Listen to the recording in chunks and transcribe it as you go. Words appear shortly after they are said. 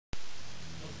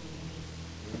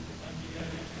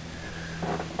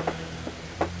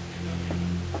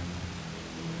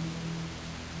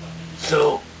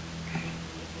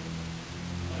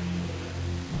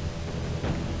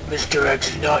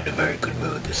Mr.X is not in a very good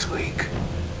mood this week.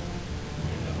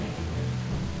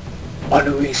 On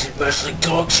a recent wrestling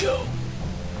talk show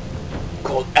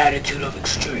called Attitude of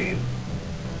Extreme,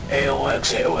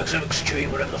 AOX of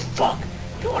Extreme, whatever the fuck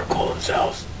they want to call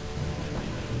themselves.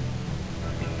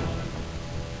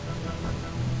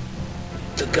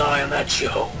 The guy on that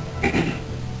show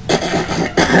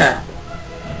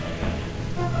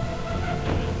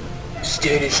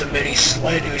stated some many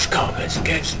slanderous comments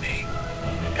against me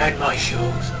and my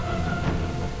shows.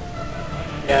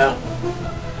 Now,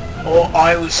 all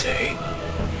I would say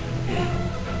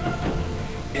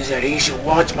is that he should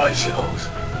watch my shows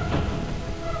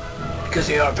because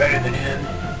they are better than him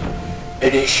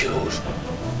and his shows,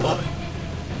 but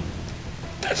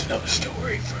that's another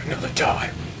story for another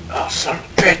time. Oh, son of a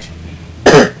bitch!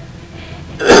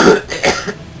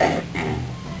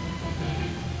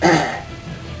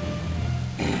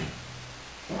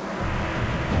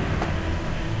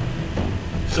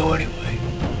 So anyway,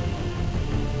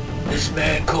 this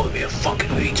man called me a fucking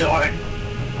retard,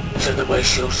 said that my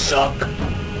shows suck,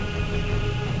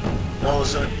 and all of a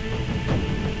sudden,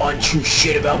 untrue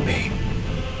shit about me.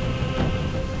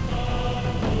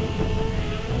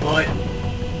 But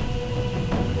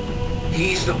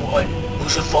he's the one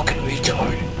who's a fucking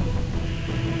retard.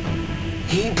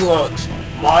 He plugs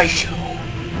my show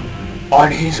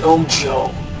on his own show.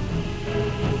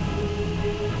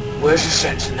 Where's the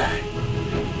sense in that?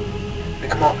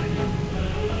 Come on.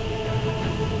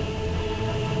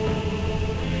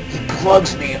 He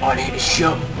plugs me on his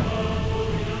show.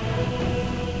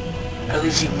 At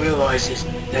least he realizes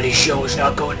that his show is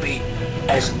not going to be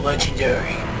as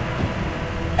legendary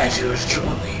as yours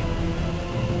truly.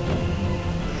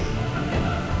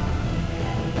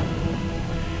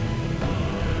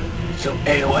 So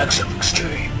AOX of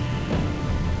Extreme,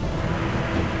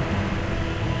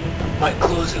 my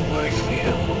closing words for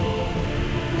you.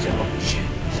 Oh shit,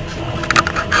 this is fine.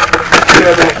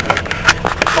 Get back.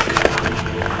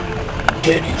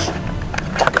 Titties.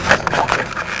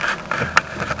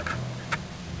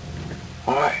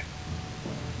 Alright.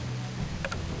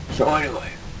 So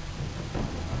anyway.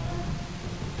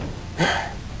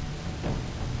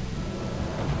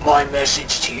 My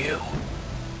message to you,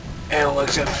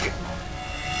 Alex,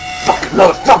 fucking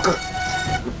motherfucker!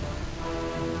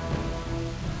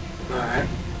 Alright.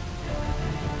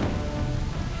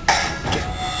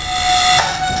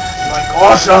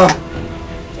 Awesome!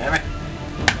 Damn it.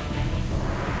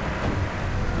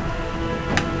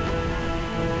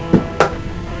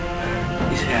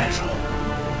 He's an asshole.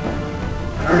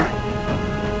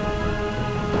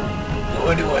 So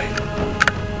anyway,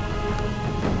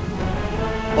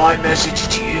 my message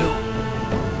to you,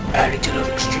 Attitude of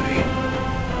Extreme.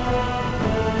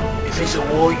 If it's a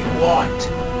war you want,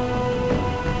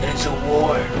 then it's a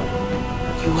war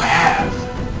you have.